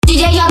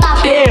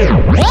DjJotaPeeh.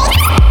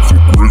 So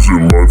crazy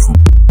life.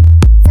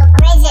 So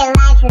crazy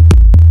life.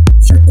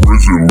 So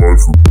crazy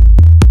life.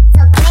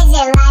 So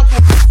crazy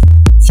life.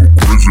 So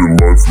crazy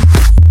life.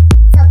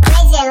 So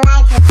crazy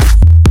life.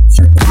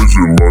 So crazy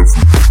life.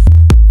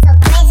 So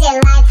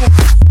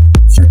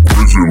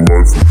crazy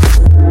life.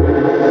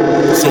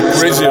 So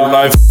crazy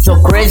life. So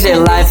crazy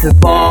life,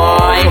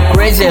 boy.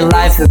 Crazy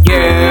life,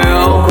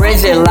 girl.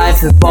 Crazy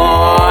life,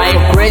 boy.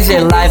 Crazy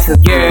life,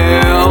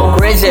 girl.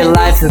 Crazy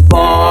life,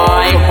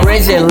 boy.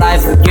 Crazy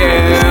life,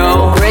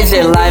 girl.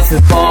 Crazy life,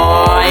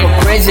 boy.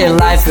 Crazy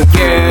life,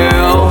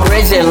 girl.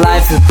 Crazy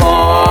life,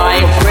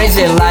 boy.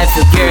 Crazy life,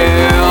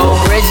 girl.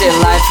 Crazy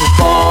life,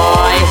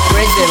 boy.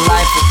 Crazy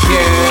life,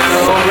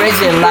 girl.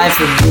 Crazy life,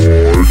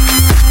 boy.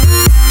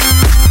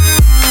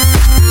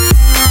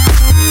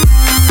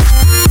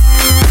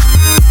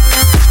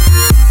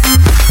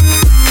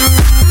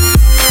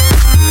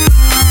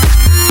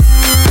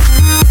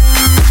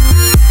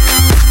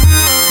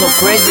 So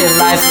crazy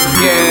life,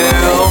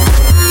 girl.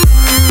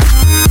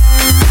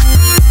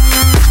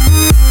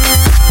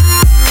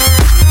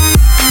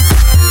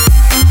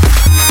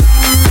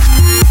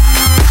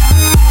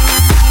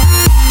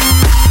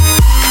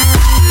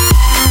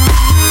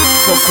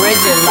 So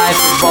crazy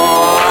life,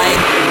 boy.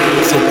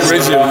 So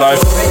crazy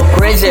life.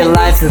 Crazy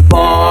life,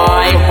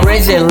 boy.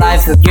 Crazy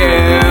life,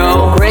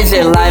 girl.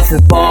 Crazy life,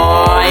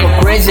 boy.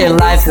 Crazy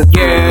life,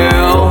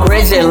 girl.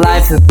 Crazy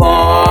life,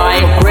 boy.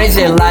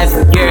 Crazy life,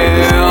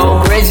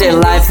 girl. Crazy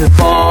life,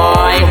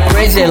 boy.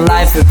 Crazy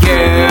life,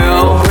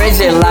 girl.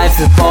 Crazy life,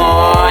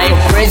 boy.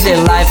 Crazy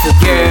life,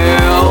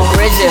 girl.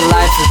 Crazy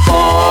life,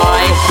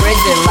 boy.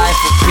 Crazy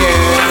life,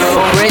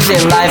 girl. Crazy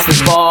life,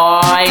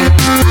 boy.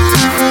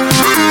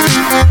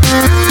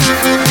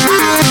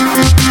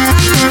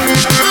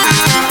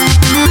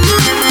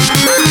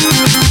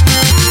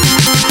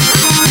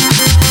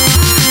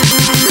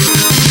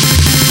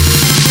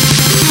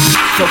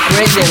 So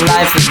crazy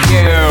life,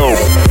 girl.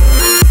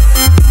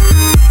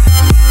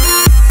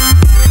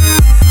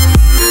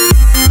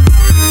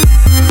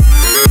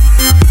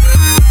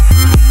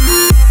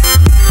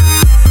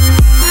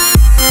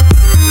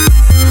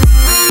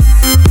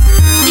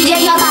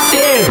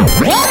 DjJotaPeeh.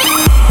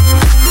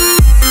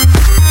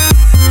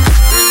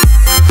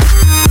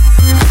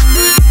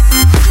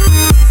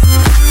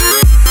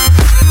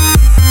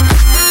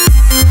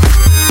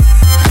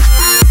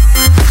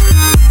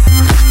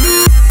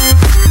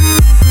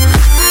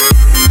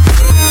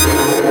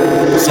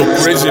 So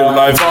crazy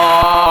life.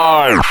 Boy.